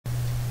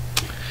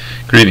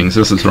Greetings,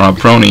 this is Rob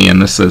Proney,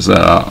 and this is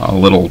a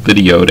little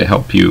video to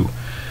help you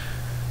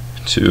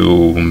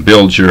to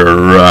build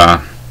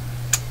your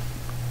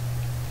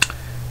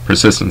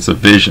persistence of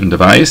vision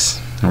device.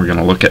 We're going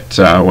to look at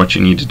what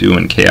you need to do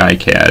in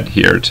Kicad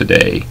here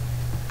today.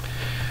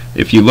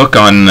 If you look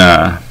on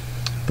the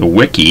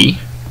wiki,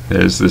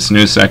 there's this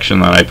new section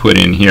that I put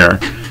in here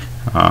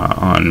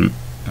on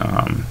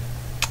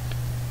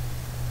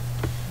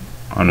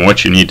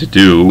what you need to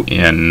do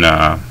in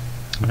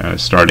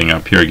starting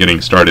up here, getting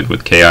started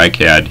with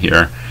Kicad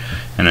here,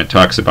 and it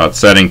talks about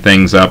setting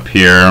things up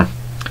here.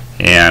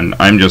 And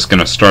I'm just going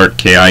to start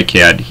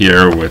Kicad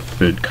here with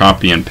the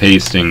copy and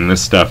pasting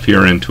this stuff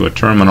here into a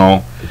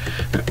terminal,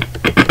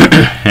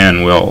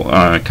 and we'll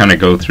kind of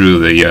go through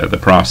the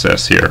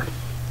process here.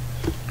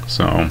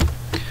 So,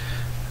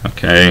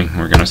 okay,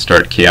 we're going to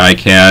start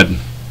Kicad,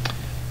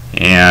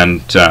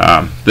 and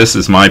this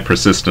is my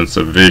persistence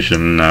of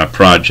vision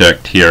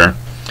project here.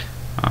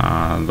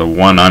 The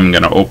one I'm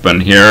going to open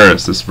here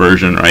is this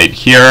version right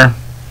here,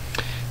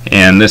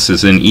 and this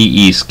is in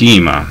EE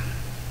schema.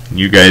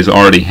 You guys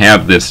already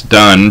have this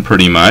done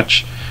pretty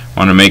much.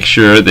 Want to make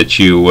sure that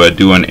you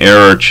do an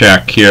error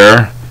check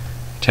here,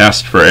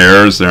 test for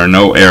errors. There are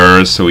no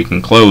errors, so we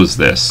can close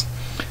this.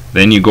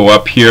 Then you go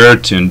up here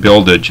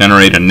to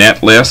generate a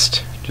net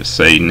list. Just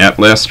say net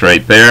list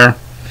right there,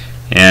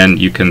 and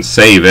you can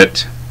save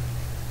it,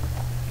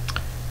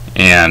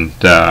 and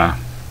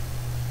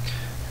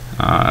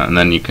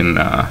then you can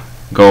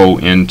go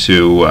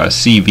into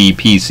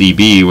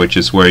PCB, which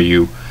is where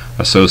you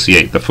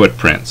associate the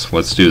footprints.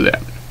 Let's do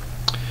that.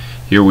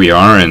 Here we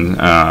are in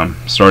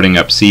starting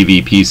up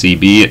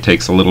PCB. It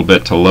takes a little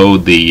bit to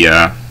load the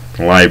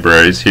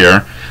libraries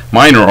here.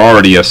 Mine are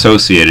already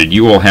associated.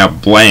 You will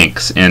have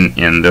blanks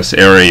in this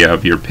area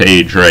of your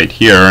page right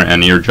here,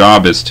 and your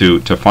job is to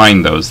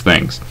find those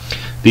things.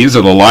 These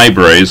are the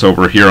libraries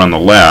over here on the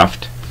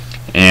left,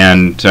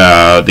 and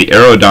the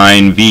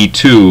Aerodyne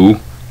V2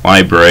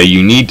 library,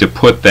 you need to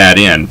put that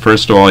in.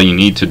 First of all, you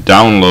need to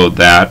download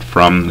that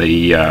from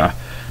the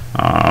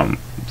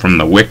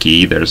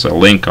wiki. There's a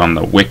link on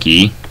the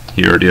wiki.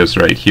 Here it is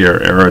right here,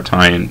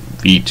 Aerodyne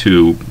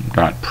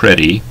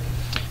v2.pretty.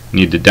 You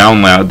need to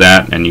download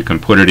that, and you can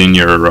put it in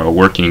your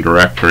working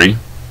directory.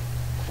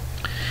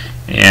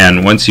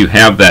 And once you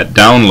have that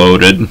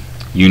downloaded,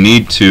 you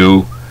need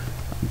to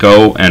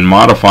go and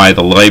modify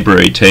the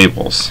library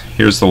tables.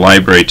 Here's the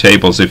library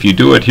tables. If you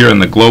do it here in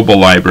the global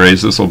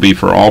libraries, this will be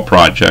for all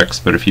projects,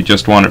 but if you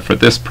just want it for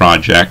this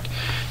project,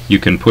 you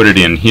can put it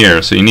in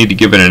here. So you need to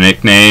give it a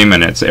nickname,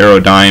 and it's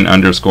Aerodyne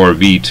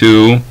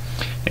 _v2,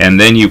 and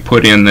then you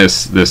put in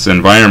this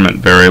environment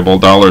variable,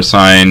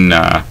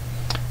 $,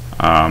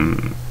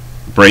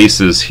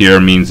 braces here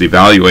means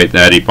evaluate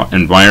that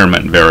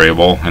environment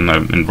variable, and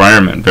the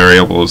environment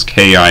variable is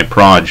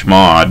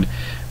ki_proj_mod,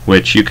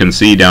 which you can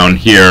see down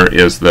here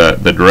is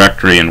the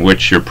directory in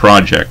which your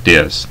project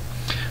is.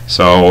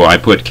 So I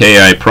put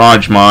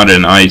ki_proj_mod,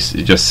 and I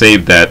just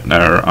saved that,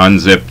 or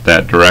unzipped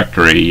that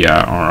directory,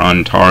 or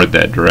untarred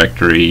that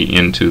directory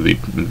into the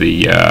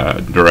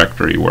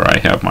directory where I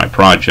have my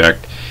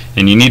project.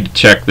 And you need to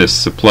check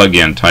this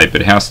plugin type.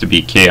 It has to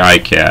be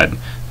Kicad,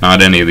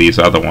 not any of these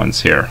other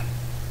ones here.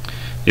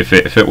 If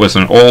it was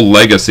an old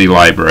legacy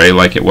library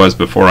like it was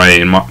before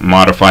I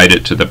modified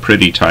it to the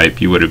pretty type,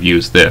 you would have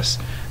used this.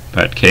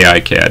 But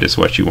Kicad is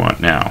what you want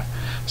now.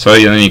 So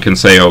then you can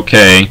say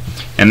OK.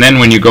 And then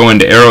when you go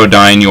into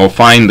Aerodyne, you'll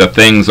find the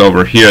things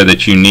over here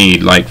that you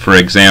need. Like, for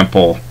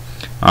example,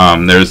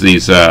 there's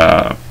these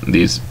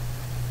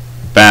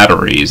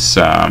batteries,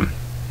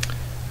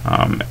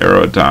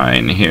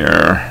 Aerodyne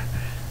here,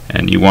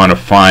 and you want to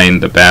find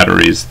the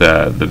batteries,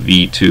 the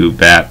V2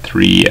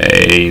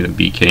 BAT3A, the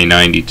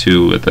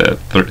BK92 with the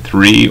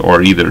 3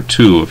 or either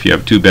 2. If you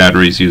have 2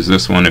 batteries, use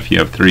this one. If you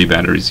have 3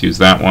 batteries, use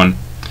that one.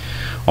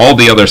 All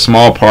the other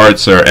small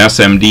parts are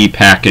SMD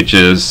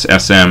packages.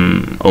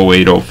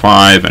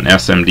 SM0805 and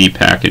SMD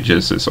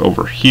packages is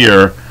over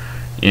here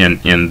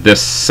in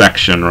this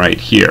section right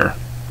here.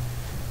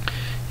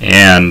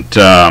 And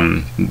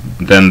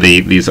then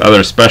these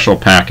other special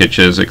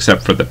packages,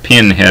 except for the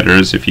pin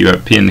headers, if you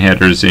have pin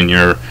headers in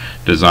your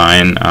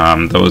design,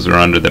 those are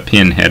under the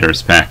pin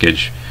headers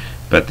package.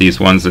 But these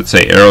ones that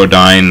say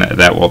Aerodyne,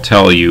 that will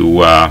tell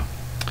you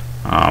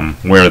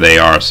where they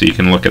are. So you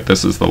can look at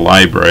this as the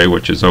library,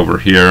 which is over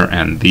here,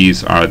 and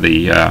these are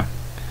the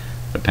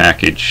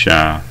package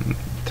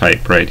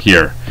type right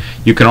here.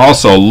 You can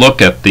also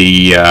look at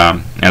the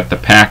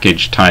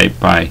package type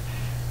by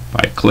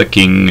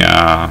clicking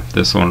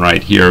this one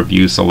right here,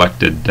 View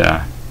Selected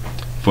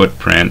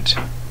Footprint.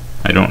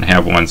 I don't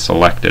have one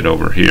selected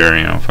over here.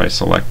 You know, if I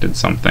selected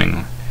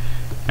something,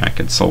 I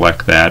could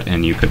select that,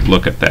 and you could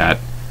look at that,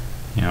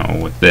 you know,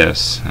 with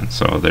this. And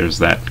so there's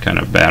that kind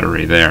of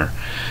battery there.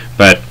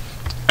 But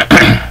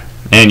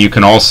and you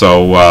can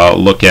also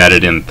look at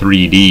it in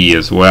 3D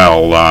as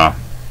well.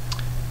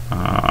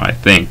 I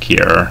think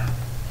here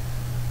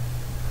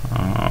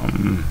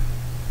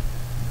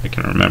I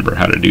can remember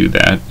how to do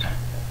that.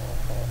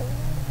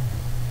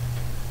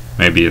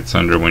 maybe it's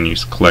under when you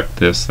click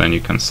this, then you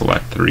can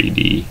select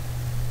 3D.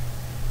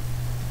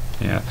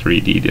 Yeah,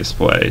 3D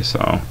display.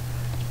 So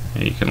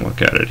you can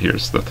look at it.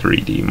 Here's the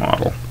 3D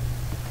model.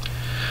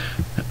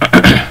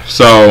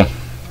 So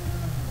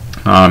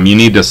you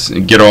need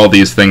to get all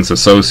these things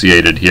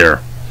associated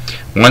here.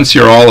 Once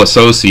you're all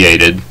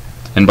associated,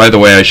 and by the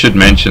way, I should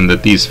mention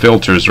that these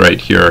filters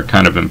right here are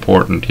kind of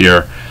important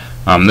here.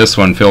 This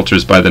one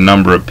filters by the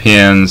number of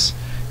pins,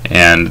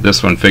 and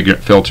this one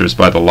filters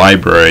by the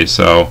library.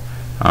 So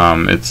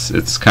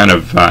it's kind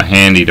of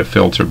handy to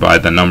filter by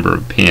the number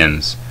of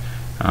pins,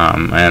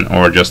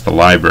 or just the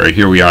library.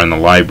 Here we are in the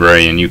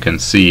library, and you can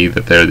see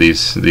that there are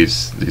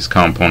these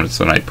components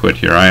that I put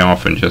here. I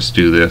often just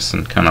do this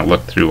and kind of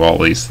look through all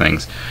these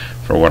things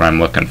for what I'm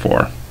looking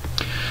for.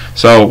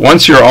 So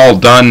once you're all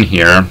done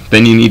here,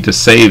 then you need to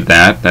save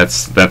that.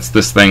 That's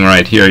this thing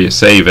right here. You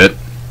save it,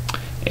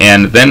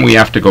 and then we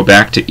have to go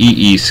back to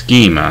EE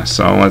Schema.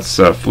 So let's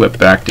flip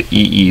back to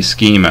EE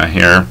Schema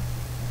here.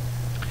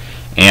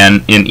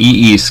 And in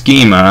EE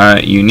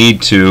Schema, you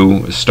need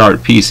to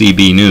start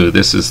PCB new.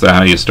 This is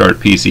how you start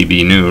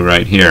PCB new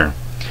right here.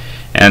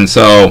 And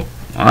so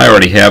I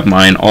already have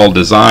mine all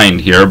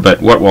designed here,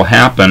 but what will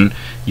happen,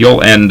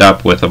 you'll end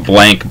up with a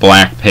blank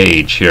black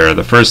page here.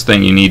 The first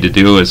thing you need to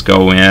do is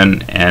go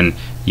in and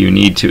you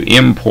need to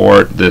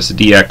import this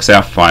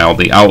DXF file,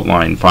 the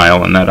outline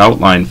file, and that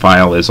outline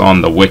file is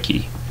on the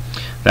wiki.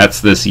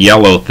 That's this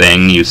yellow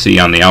thing you see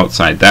on the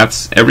outside.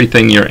 That's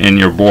everything in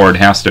your board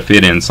has to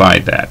fit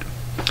inside that.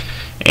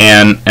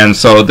 And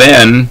so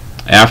then,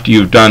 after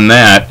you've done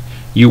that,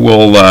 you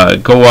will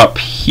go up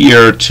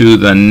here to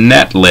the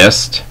net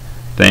list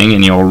thing,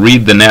 and you'll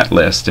read the net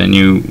list, and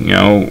you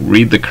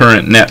read the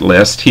current net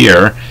list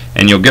here,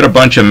 and you'll get a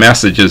bunch of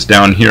messages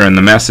down here in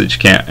the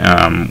message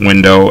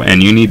window,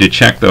 and you need to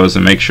check those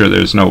and make sure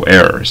there's no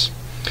errors.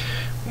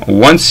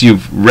 Once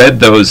you've read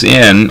those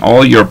in,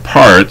 all your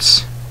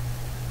parts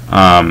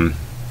will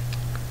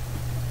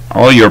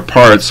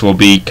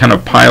be kind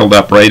of piled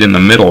up right in the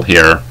middle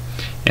here,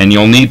 and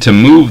you'll need to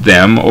move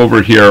them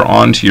over here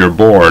onto your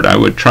board. I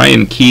would try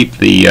and keep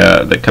the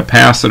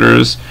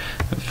capacitors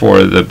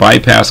for the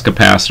bypass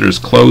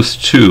capacitors close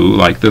to,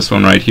 like this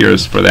one right here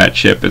is for that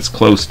chip, it's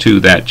close to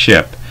that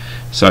chip.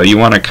 So you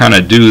want to kind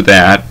of do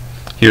that.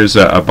 Here's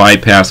a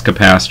bypass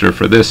capacitor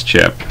for this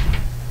chip,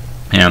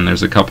 and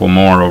there's a couple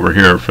more over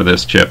here for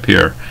this chip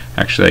here.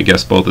 Actually, I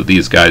guess both of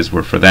these guys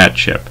were for that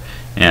chip,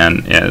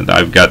 and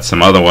I've got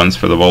some other ones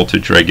for the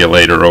voltage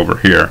regulator over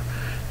here.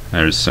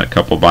 There's a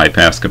couple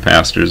bypass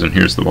capacitors, and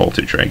here's the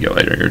voltage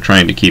regulator. You're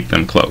trying to keep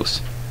them close.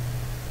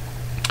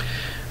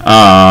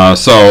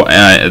 So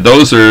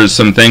those are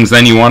some things.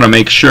 Then you want to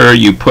make sure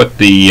you put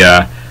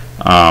the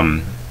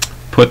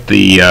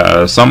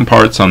some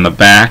parts on the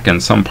back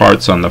and some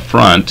parts on the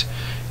front.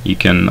 You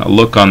can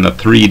look on the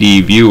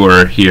 3D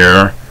viewer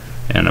here,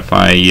 and if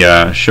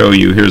I show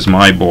you, here's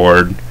my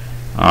board.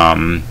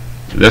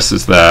 This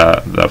is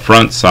the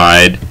front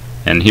side,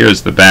 and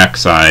here's the back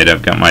side.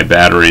 I've got my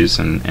batteries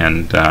and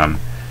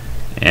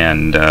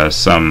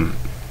some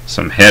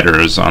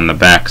headers on the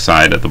back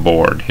side of the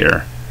board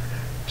here.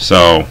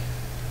 So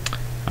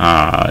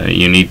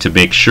you need to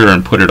make sure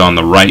and put it on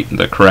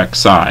the correct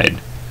side.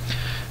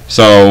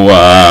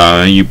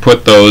 So you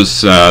put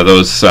those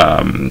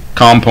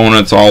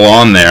components all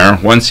on there.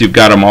 Once you've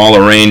got them all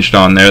arranged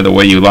on there the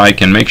way you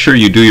like, and make sure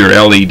you do your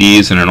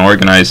LEDs in an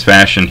organized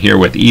fashion here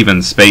with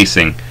even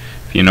spacing.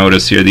 If you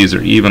notice here, these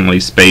are evenly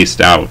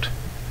spaced out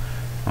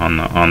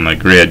on the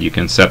grid. You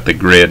can set the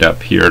grid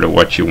up here to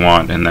what you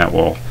want, and that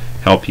will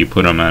help you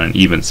put them on an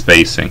even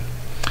spacing.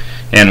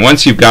 And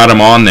once you've got them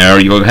on there,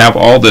 you'll have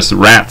all this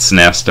rat's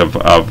nest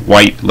of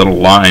white little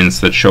lines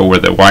that show where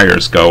the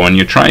wires go, and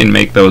you try and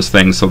make those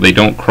things so they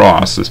don't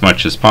cross as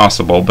much as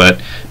possible,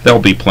 but there'll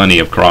be plenty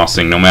of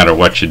crossing no matter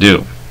what you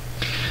do.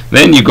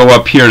 Then you go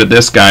up here to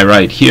this guy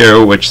right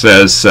here, which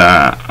says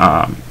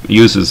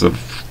uses a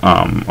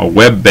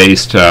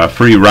web-based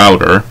free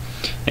router,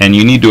 and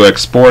you need to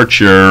export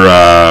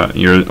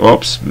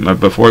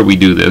before we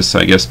do this,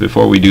 I guess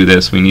before we do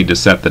this, we need to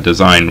set the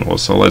design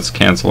rules. So let's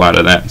cancel out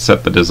of that and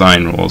set the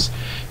design rules.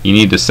 You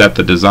need to set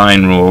the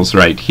design rules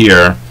right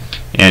here,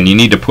 and you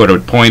need to put a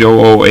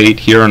 0.008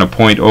 here and a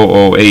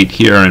 0.008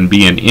 here and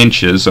be in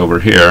inches over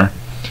here.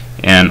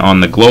 And on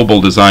the global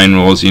design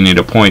rules, you need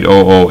a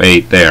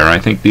 0.008 there. I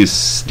think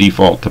these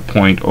default to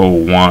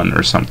 0.01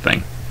 or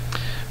something.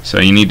 So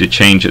you need to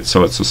change it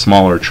so it's a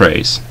smaller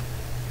trace.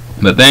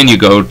 But then you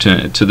go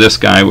to this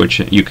guy, which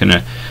you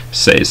can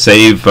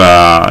save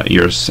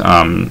your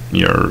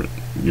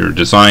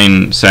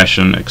design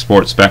session,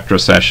 export spectra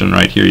session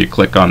right here. You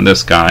click on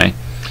this guy,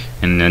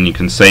 and then you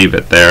can save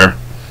it there.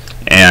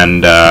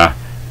 And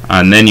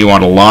then you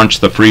want to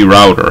launch the free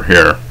router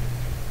here,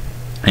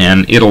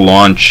 and it'll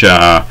launch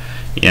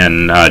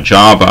in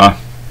Java,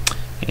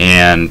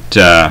 and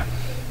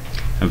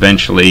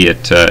eventually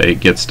it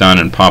gets done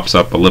and pops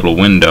up a little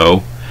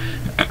window.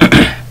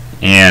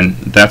 And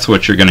that's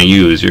what you're going to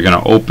use. You're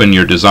going to open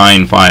your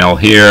design file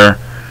here,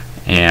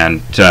 and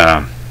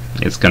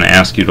it's going to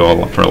ask you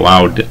for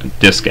allow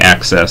disk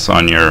access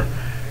on your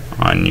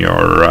on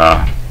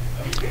your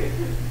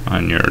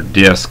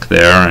disk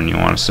there, and you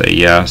want to say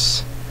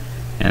yes.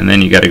 And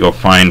then you got to go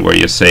find where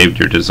you saved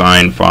your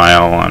design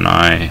file, and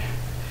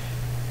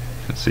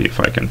let's see if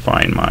I can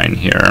find mine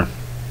here.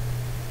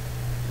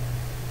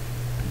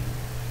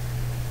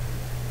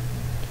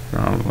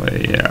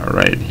 Probably, yeah,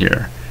 right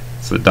here.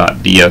 It's the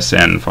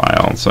 .dsn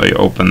file. So you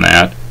open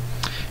that,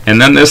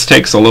 and then this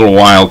takes a little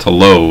while to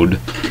load,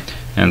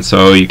 and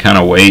so you kind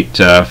of wait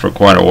for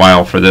quite a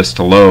while for this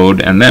to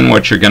load. And then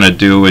what you're going to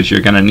do is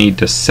you're going to need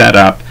to set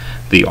up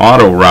the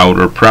auto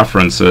router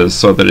preferences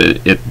so that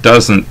it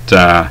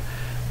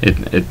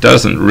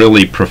doesn't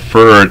really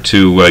prefer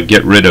to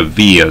get rid of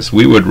vias.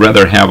 We would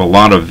rather have a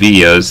lot of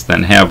vias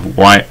than have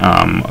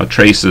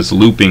traces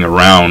looping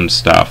around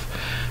stuff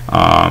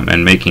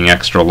and making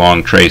extra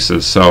long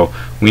traces. So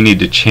we need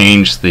to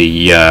change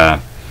the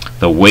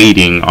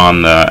weighting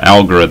on the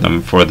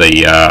algorithm for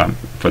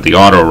the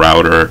auto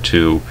router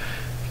to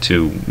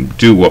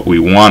do what we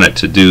want it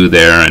to do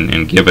there,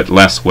 and give it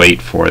less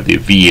weight for the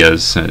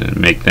vias and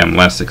make them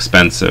less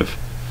expensive.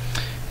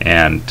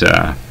 And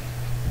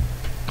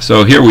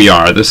so here we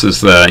are. This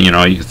is the, you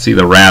can see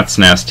the rat's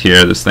nest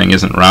here. This thing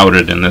isn't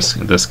routed in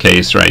this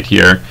case right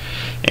here.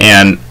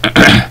 And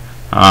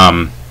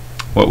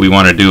what we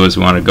want to do is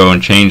we want to go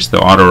and change the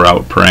auto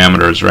route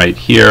parameters right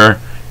here.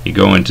 You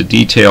go into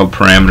detailed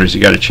parameters.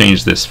 You got to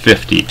change this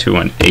 50 to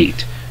an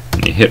 8.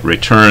 And you hit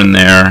return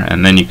there,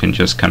 and then you can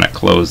just kind of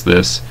close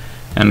this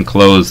and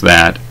close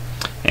that,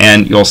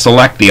 and you'll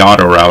select the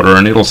auto router,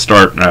 and it'll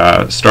start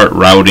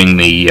routing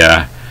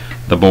the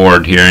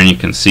board here, and you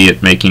can see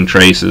it making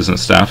traces and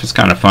stuff. It's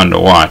kind of fun to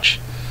watch.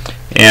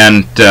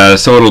 And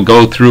so it'll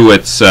go through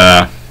its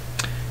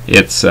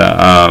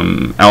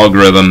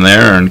algorithm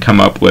there and come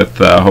up with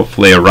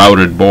hopefully a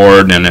routed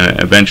board, and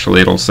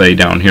eventually it'll say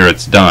down here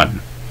it's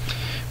done.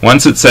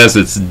 Once it says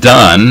it's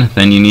done,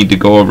 then you need to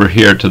go over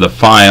here to the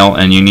file,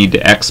 and you need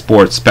to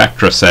export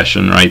spectra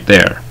session right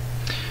there.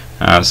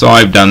 So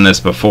I've done this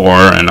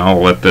before, and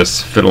I'll let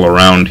this fiddle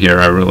around here.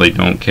 I really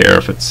don't care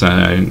if it's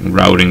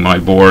routing my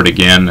board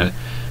again.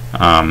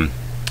 I'm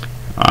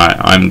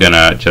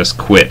gonna just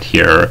quit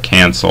here, or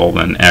cancel,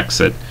 then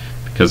exit,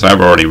 because I've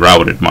already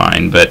routed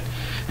mine. But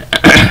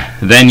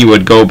then you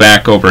would go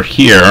back over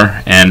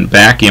here and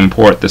back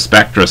import the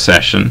spectra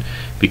session,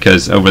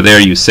 because over there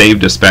you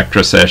saved a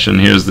spectra session.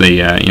 Here's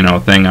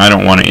the thing. I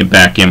don't want to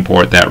back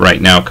import that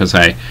right now because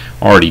I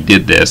already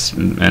did this,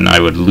 and I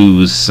would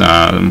lose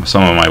some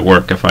of my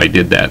work if I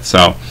did that.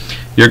 So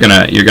you're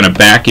gonna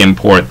back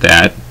import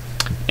that,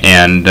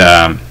 and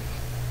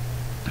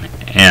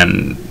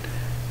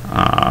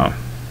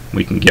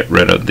we can get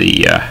rid of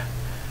the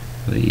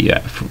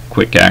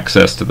quick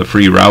access to the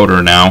free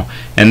router now.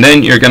 And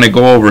then you're going to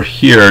go over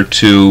here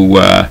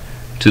to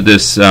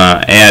this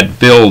add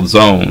filled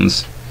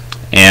zones,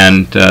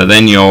 and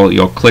then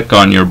you'll click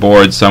on your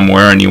board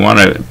somewhere, and you want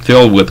to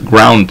fill with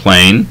ground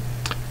plane.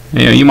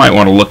 You might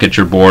want to look at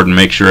your board and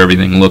make sure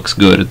everything looks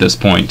good at this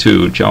point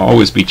too. You'll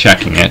always be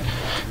checking it.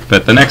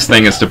 But the next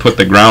thing is to put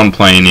the ground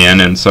plane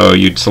in, and so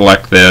you'd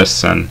select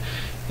this, and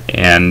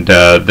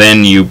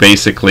then you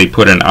basically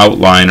put an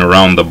outline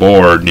around the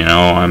board.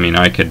 I mean,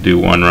 I could do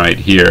one right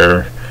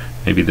here.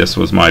 Maybe this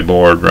was my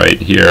board right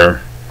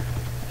here,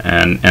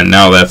 and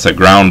now that's a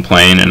ground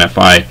plane. And if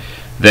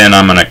then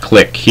I'm going to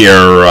click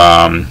here,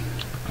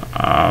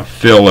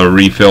 fill or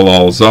refill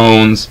all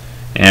zones,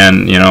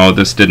 and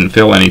this didn't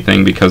fill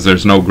anything because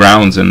there's no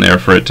grounds in there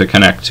for it to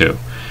connect to.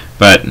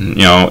 But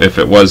if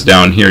it was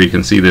down here, you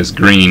can see this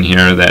green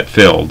here that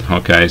filled.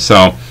 Okay,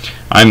 so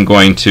I'm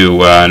going to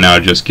now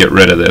just get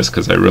rid of this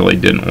because I really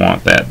didn't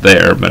want that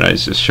there, but I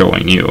was just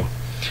showing you.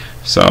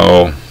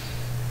 So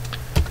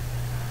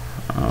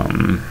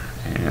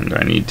and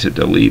I need to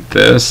delete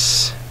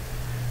this.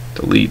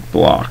 Delete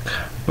block.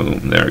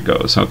 Boom, there it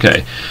goes.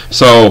 Okay,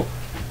 so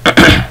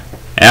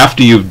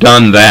after you've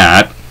done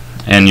that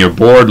and your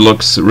board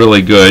looks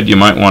really good, you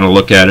might want to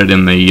look at it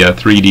in the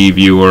 3D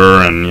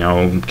viewer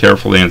and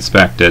carefully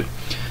inspect it.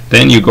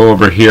 Then you go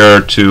over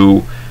here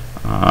to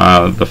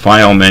the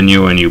file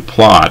menu and you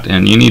plot,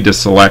 and you need to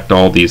select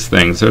all these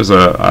things. There's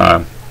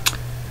a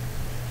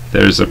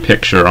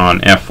picture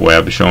on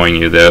FWeb showing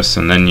you this,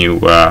 and then you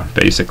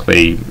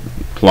basically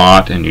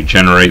plot and you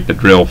generate the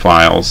drill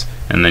files,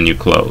 and then you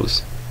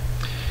close.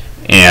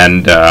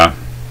 And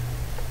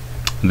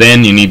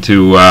then you need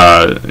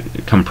to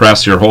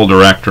compress your whole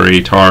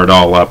directory, tar it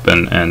all up,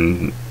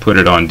 and put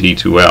it on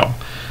D2L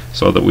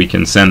so that we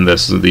can send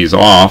these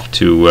off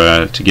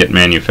to get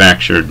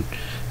manufactured.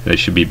 They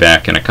should be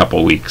back in a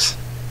couple weeks.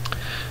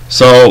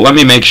 So let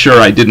me make sure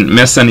I didn't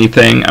miss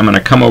anything. I'm going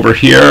to come over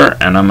here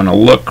and I'm going to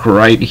look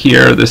right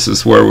here. This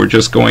is where we're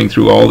just going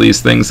through all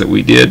these things that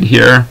we did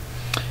here,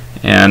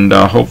 and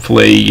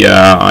hopefully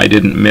I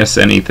didn't miss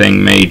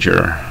anything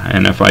major,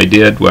 and if I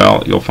did,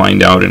 well, you'll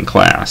find out in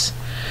class.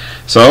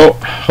 So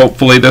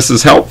hopefully this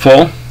is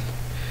helpful.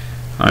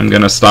 I'm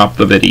going to stop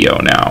the video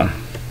now.